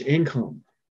 Leverage income.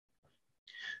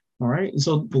 All right. And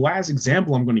so the last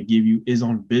example I'm going to give you is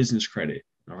on business credit.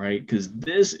 All right. Because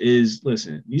this is,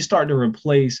 listen, you start to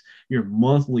replace your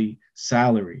monthly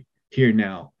salary here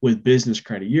now with business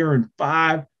credit. You earn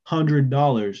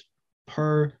 $500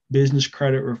 per business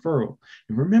credit referral.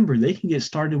 And remember, they can get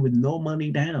started with no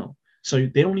money down. So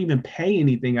they don't even pay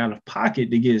anything out of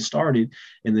pocket to get it started.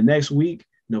 And the next week,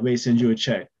 nobody sends you a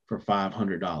check for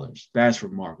 $500. That's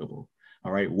remarkable.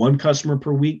 All right. 1 customer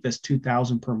per week, that's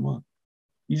 $2,000 per month.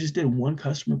 You just did 1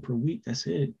 customer per week. That's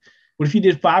it. What if you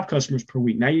did 5 customers per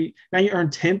week? Now you earn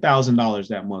 $10,000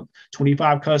 that month.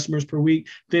 25 customers per week,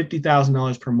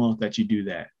 $50,000 per month that you do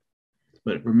that.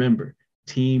 But remember,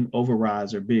 team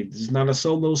overrides are big. This is not a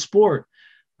solo sport.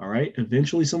 All right.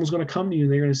 Eventually, someone's going to come to you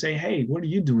and they're going to say, hey, what are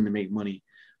you doing to make money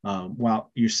while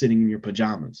you're sitting in your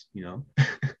pajamas?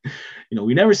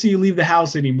 We never see you leave the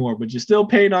house anymore, but you're still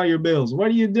paying all your bills. What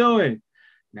are you doing?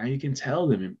 Now you can tell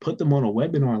them and put them on a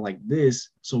webinar like this,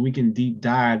 so we can deep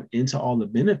dive into all the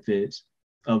benefits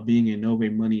of being a Novae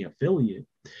Money affiliate.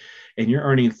 And you're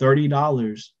earning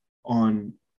 $30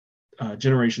 on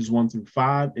generations 1 through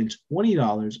 5 and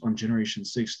 $20 on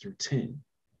generations 6 through 10.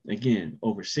 Again,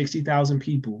 over 60,000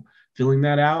 people filling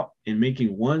that out and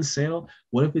making 1 sale.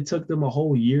 What if it took them a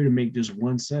whole year to make just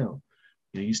 1 sale?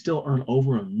 You still earn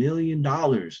over $1 million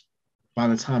by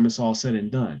the time it's all said and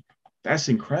done. That's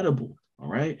incredible. All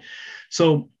right.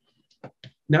 So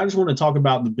now I just want to talk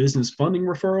about the business funding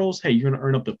referrals. Hey, you're going to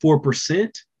earn up to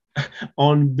 4%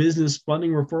 on business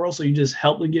funding referral. So you just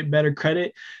help them get better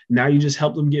credit. Now you just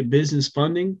help them get business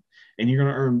funding, and you're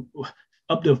going to earn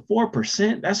up to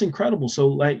 4%. That's incredible. So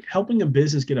like helping a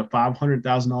business get a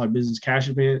 $500,000 business cash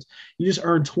advance, you just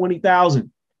earn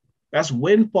 20,000. That's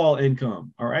windfall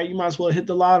income. All right. You might as well hit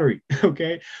the lottery.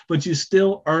 Okay. But you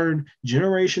still earn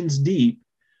generations deep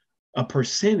a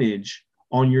percentage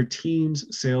on your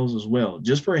team's sales as well.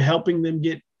 Just for helping them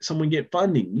someone get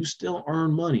funding, you still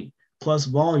earn money plus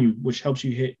volume, which helps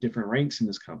you hit different ranks in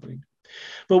this company.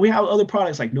 But we have other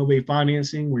products like Novae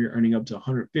financing, where you're earning up to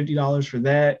 $150 for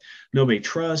that. Novae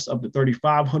Trust, up to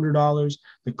 $3,500.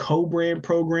 The co-brand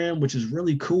program, which is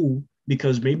really cool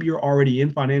because maybe you're already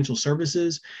in financial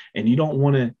services and you don't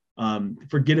want to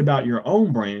forget about your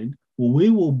own brand. Well, we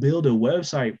will build a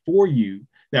website for you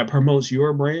that promotes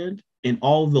your brand, and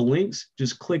all of the links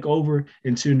just click over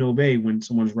into Novae when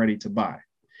someone's ready to buy.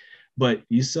 But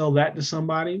you sell that to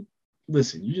somebody,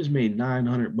 listen, you just made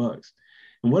 $900.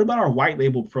 And what about our white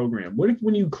label program? What if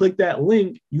when you click that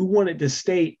link, you want it to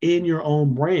stay in your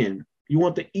own brand? You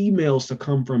want the emails to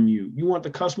come from you. You want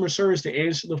the customer service to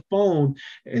answer the phone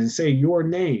and say your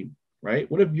name, right?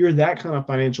 What if you're that kind of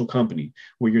financial company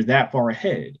where you're that far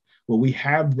ahead? Well, we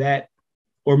have that,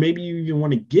 or maybe you even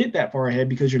want to get that far ahead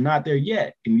because you're not there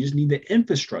yet and you just need the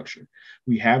infrastructure.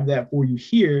 We have that for you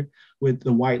here with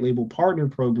the white label partner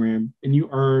program, and you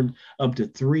earn up to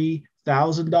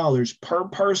 $3,000 per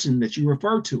person that you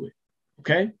refer to it.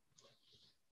 Okay.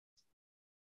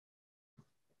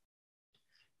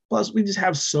 Plus, we just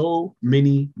have so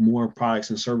many more products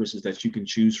and services that you can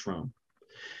choose from.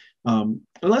 And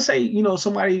let's say,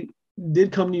 somebody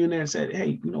did come to you and said,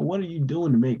 hey, what are you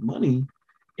doing to make money?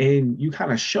 And you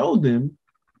kind of showed them,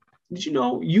 did you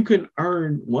know you can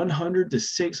earn $100 to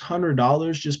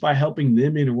 $600 just by helping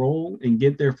them enroll and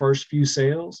get their first few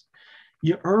sales?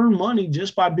 You earn money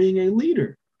just by being a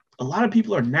leader. A lot of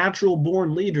people are natural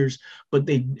born leaders, but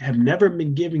they have never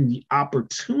been given the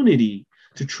opportunity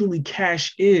to truly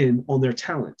cash in on their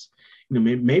talents.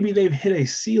 Maybe they've hit a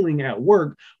ceiling at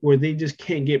work where they just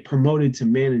can't get promoted to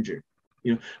manager.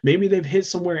 Maybe they've hit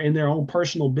somewhere in their own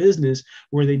personal business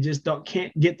where they just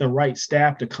can't get the right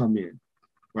staff to come in,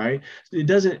 right?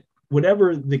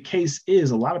 Whatever the case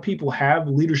is, a lot of people have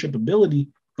leadership ability,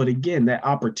 but again, that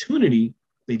opportunity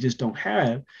they just don't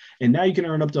have. And now you can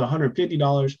earn up to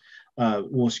 $150,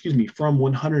 from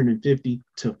 $150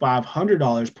 to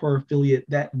 $500 per affiliate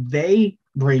that they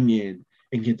bring in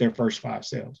and get their first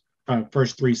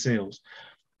first 3 sales.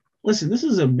 Listen, this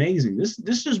is amazing.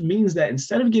 This just means that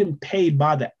instead of getting paid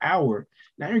by the hour,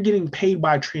 now you're getting paid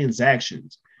by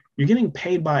transactions. You're getting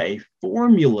paid by a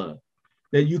formula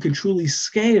that you can truly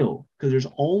scale, because there's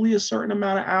only a certain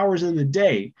amount of hours in the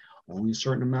day, only a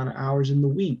certain amount of hours in the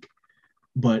week,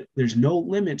 but there's no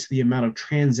limit to the amount of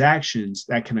transactions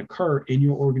that can occur in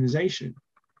your organization,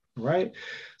 right?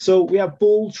 So we have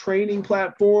full training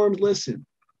platforms. Listen,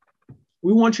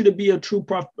 we want you to be a true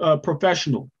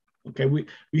professional. Okay,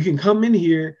 you can come in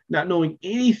here not knowing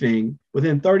anything,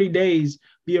 within 30 days,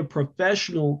 be a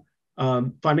professional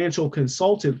financial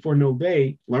consultant for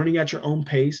Novae, learning at your own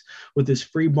pace with this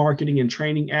free marketing and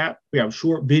training app. We have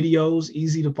short videos,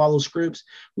 easy to follow scripts.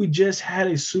 We just had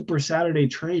a Super Saturday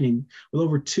training with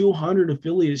over 200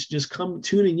 affiliates just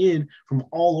tuning in from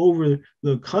all over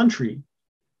the country.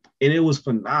 And it was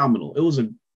phenomenal. It was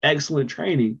an excellent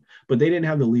training, but they didn't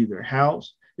have to leave their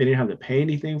house. They didn't have to pay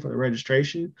anything for the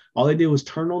registration. All they did was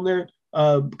turn on their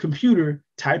computer,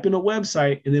 type in a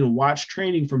website, and then watch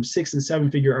training from 6 and 7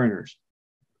 figure earners.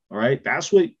 All right.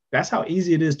 That's how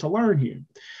easy it is to learn here.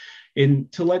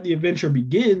 And to let the adventure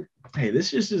begin, hey,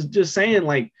 this is just saying,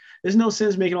 like, there's no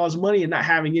sense making all this money and not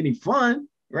having any fun,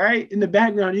 right? In the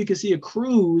background, you can see a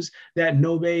cruise that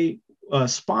Novae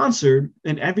sponsored,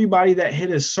 and everybody that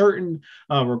hit a certain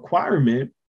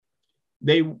requirement,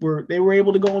 they were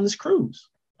able to go on this cruise.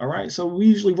 All right. So we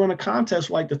usually run a contest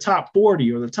like the top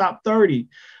 40 or the top 30,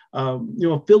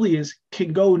 affiliates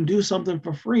can go and do something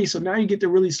for free. So now you get to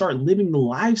really start living the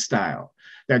lifestyle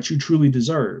that you truly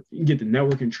deserve. You can get to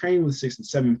network and train with 6 and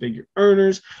 7 figure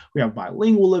earners. We have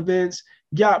bilingual events,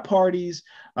 yacht parties,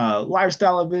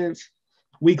 lifestyle events,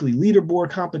 weekly leaderboard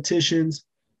competitions.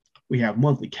 We have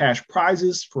monthly cash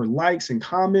prizes for likes and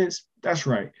comments. That's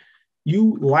right.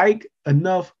 You like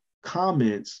enough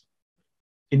comments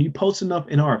and you post enough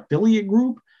in our affiliate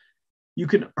group, you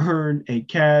can earn a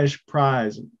cash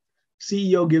prize.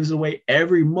 CEO gives away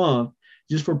every month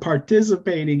just for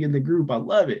participating in the group. I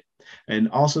love it. And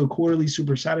also quarterly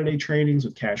Super Saturday trainings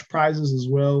with cash prizes as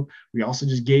well. We also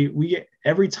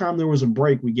every time there was a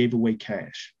break, we gave away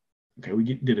cash. Okay, we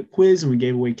did a quiz and we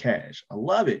gave away cash. I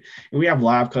love it. And we have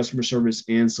live customer service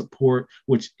and support,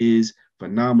 which is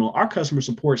phenomenal. Our customer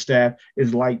support staff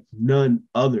is like none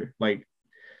other. Like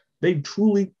they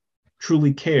truly,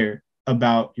 truly care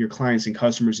about your clients and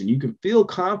customers. And you can feel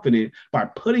confident by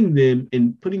putting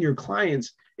your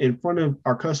clients in front of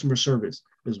our customer service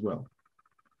as well.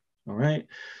 All right.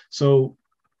 So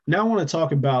now I want to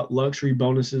talk about luxury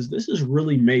bonuses. This is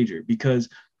really major because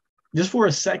just for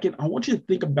a second, I want you to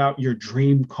think about your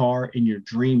dream car and your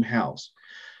dream house.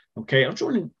 Okay. I'm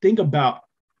trying to think about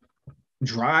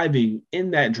driving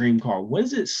in that dream car. What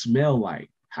does it smell like?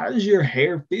 How does your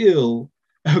hair feel?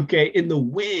 Okay. In the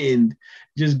wind,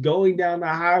 just going down the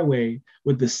highway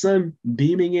with the sun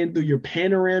beaming in through your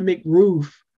panoramic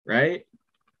roof, right?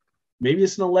 Maybe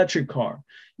it's an electric car.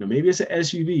 Maybe it's an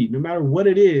SUV. No matter what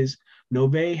it is,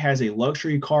 Novae has a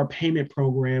luxury car payment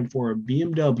program for a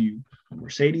BMW, a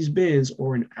Mercedes-Benz,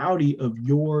 or an Audi of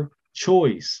your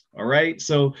choice. All right.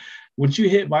 So once you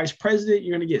hit vice president,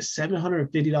 you're going to get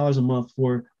 $750 a month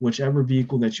for whichever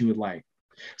vehicle that you would like.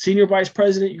 Senior vice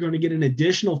president, you're going to get an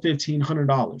additional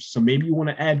 $1,500. So maybe you want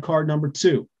to add card number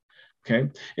 2. Okay.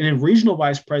 And then regional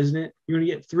vice president, you're going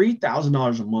to get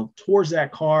 $3,000 a month towards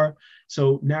that car.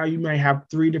 So now you may have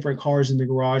 3 different cars in the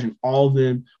garage and all of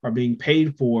them are being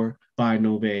paid for by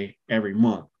Novae every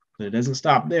month. But it doesn't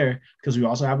stop there because we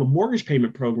also have a mortgage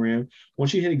payment program.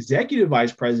 Once you hit executive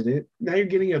vice president, now you're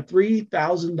getting a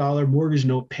 $3,000 mortgage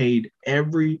note paid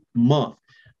every month.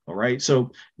 All right.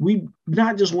 So we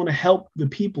not just want to help the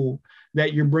people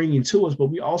that you're bringing to us,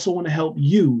 but we also want to help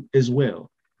you as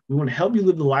well. We want to help you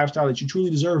live the lifestyle that you truly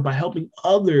deserve by helping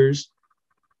others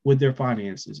with their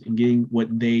finances and getting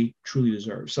what they truly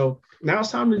deserve. So now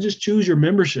it's time to just choose your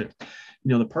membership.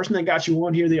 The person that got you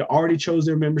on here, they already chose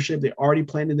their membership. They already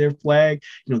planted their flag.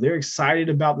 They're excited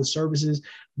about the services,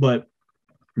 but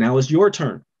now it's your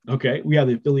turn. Okay. We have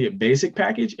the affiliate basic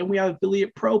package and we have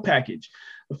affiliate pro package.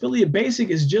 Affiliate basic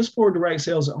is just for direct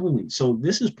sales only. So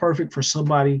this is perfect for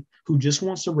somebody who just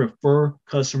wants to refer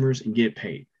customers and get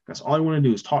paid. That's all I want to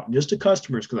do is talk just to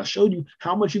customers because I showed you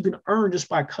how much you can earn just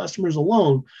by customers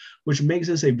alone, which makes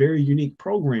this a very unique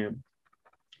program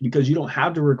because you don't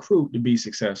have to recruit to be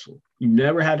successful. You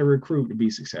never had to recruit to be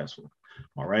successful.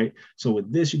 All right. So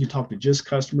with this, you can talk to just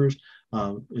customers.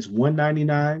 It's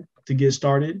 $199 to get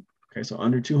started. Okay. So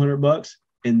under $200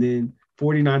 and then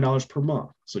 $49 per month.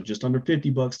 So just under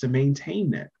 $50 to maintain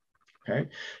that. Okay.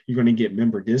 You're going to get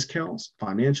member discounts,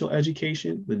 financial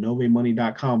education, the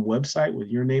NovaeMoney.com website with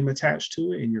your name attached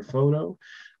to it and your photo,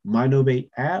 My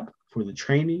Novae app for the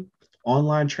training,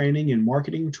 online training and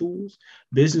marketing tools,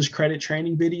 business credit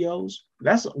training videos.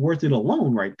 That's worth it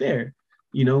alone right there,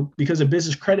 because a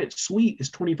business credit suite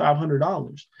is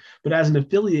 $2,500. But as an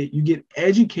affiliate, you get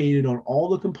educated on all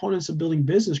the components of building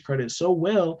business credit so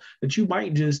well that you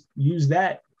might just use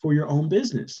that for your own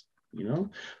business.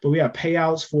 But we have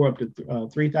payouts for up to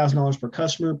 $3,000 per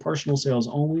customer, personal sales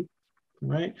only,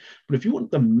 right? But if you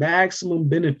want the maximum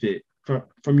benefit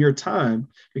from your time,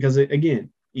 because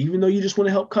again, even though you just want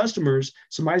to help customers,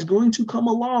 somebody's going to come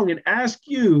along and ask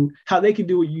you how they can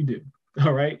do what you do,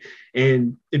 all right?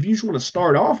 And if you just want to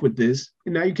start off with this,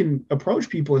 and now you can approach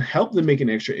people and help them make an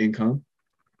extra income,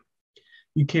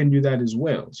 you can do that as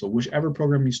well. So whichever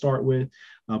program you start with,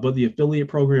 but the affiliate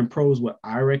program pro is what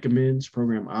I recommend. It's a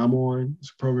program I'm on.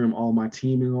 It's a program all my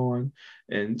team is on.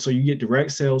 And so you get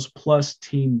direct sales plus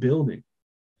team building.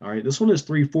 All right. This one is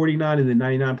 $349 and then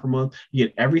 $99 per month. You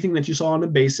get everything that you saw in the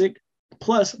basic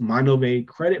plus My Novae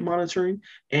credit monitoring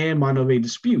and My Novae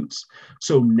disputes.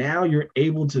 So now you're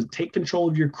able to take control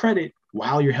of your credit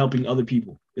while you're helping other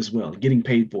people as well, getting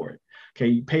paid for it.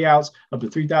 Okay, payouts up to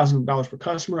 $3,000 per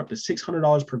customer, up to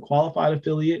 $600 per qualified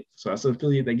affiliate. So that's an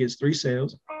affiliate that gets 3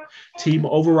 sales. Team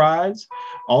overrides,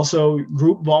 also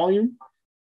group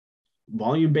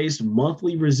volume-based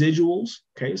monthly residuals.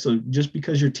 Okay, so just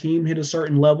because your team hit a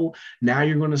certain level, now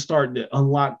you're going to start to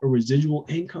unlock a residual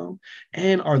income,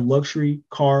 and our luxury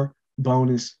car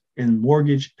bonus and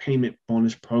mortgage payment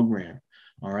bonus program.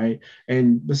 All right.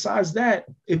 And besides that,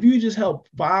 if you just help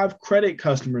 5 credit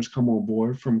customers come on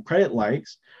board from credit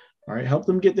likes, all right, help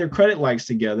them get their credit likes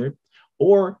together,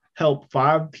 or help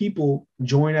 5 people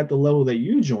join at the level that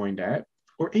you joined at,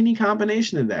 or any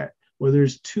combination of that, where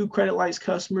there's 2 credit likes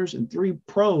customers and 3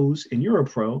 pros and you're a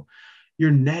pro, your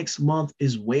next month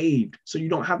is waived. So you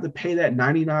don't have to pay that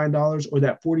 $99 or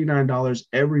that $49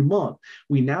 every month.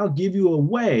 We now give you a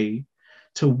way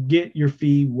to get your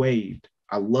fee waived.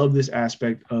 I love this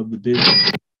aspect of the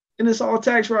business. And it's all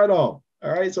tax write-off.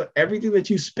 All right. So everything that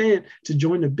you spent to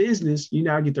join the business, you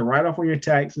now get to write off on your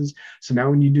taxes. So now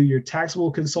when you do your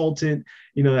taxable consultant,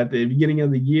 at the beginning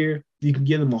of the year, You can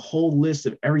give them a whole list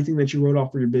of everything that you wrote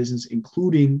off for your business,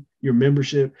 including your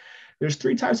membership. There's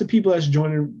 3 types of people that's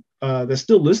joining, that's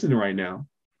still listening right now.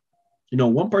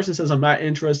 One person says, I'm not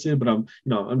interested, but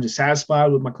I'm just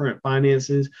satisfied with my current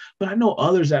finances. But I know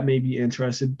others that may be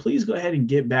interested. Please go ahead and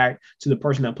get back to the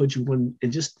person that put you on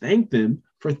and just thank them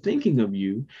for thinking of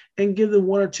you, and give them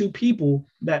 1 or 2 people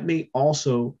that may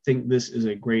also think this is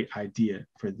a great idea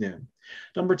for them.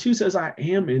 Number 2 says, I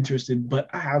am interested, but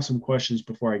I have some questions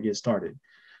before I get started.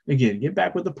 Again, get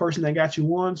back with the person that got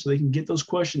you on so they can get those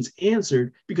questions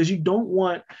answered, because you don't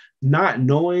want not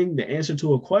knowing the answer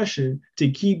to a question to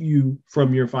keep you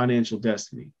from your financial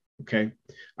destiny. Okay.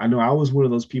 I know I was one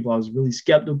of those people. I was really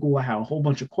skeptical. I had a whole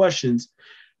bunch of questions,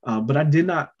 but I did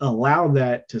not allow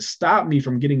that to stop me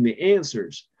from getting the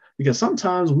answers, because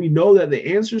sometimes we know that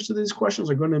the answers to these questions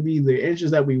are going to be the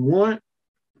answers that we want,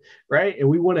 right? And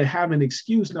we want to have an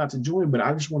excuse not to join, but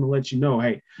I just want to let you know,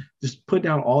 hey, just put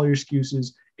down all your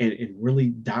excuses and really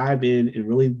dive in and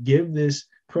really give this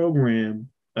program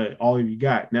all you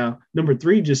got. Now, number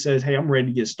 3 just says, hey, I'm ready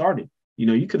to get started.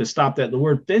 You could have stopped at the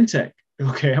word fintech.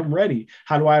 Okay, I'm ready.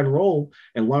 How do I enroll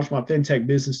and launch my fintech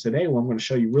business today? Well, I'm going to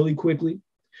show you really quickly.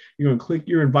 You're going to click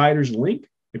your inviter's link.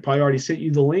 They probably already sent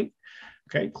you the link.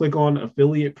 Okay, click on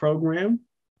affiliate program,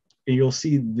 and you'll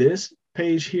see this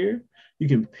page here. You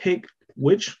can pick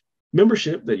which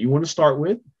membership that you want to start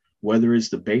with, whether it's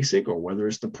the basic or whether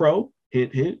it's the pro.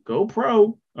 Hint, hint, go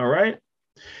pro. All right.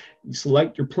 You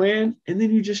select your plan, and then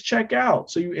you just check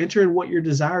out. So you enter in what your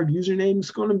desired username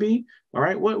is going to be. All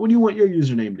right. What do you want your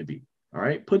username to be? All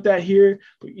right. Put that here,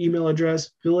 put your email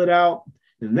address, fill it out.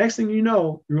 And the next thing you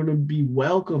know, you're going to be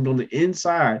welcomed on the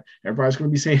inside. Everybody's going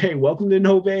to be saying, hey, welcome to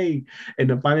Novae and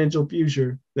the financial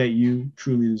future that you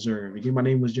truly deserve. Again, my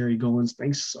name was Jerry Goins.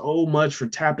 Thanks so much for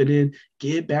tapping in.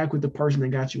 Get back with the person that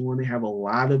got you on. They have a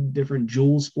lot of different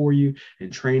jewels for you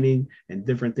and training and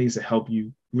different things to help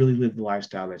you really live the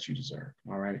lifestyle that you deserve.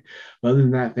 All right. Other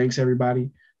than that, thanks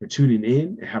everybody for tuning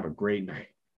in, and have a great night.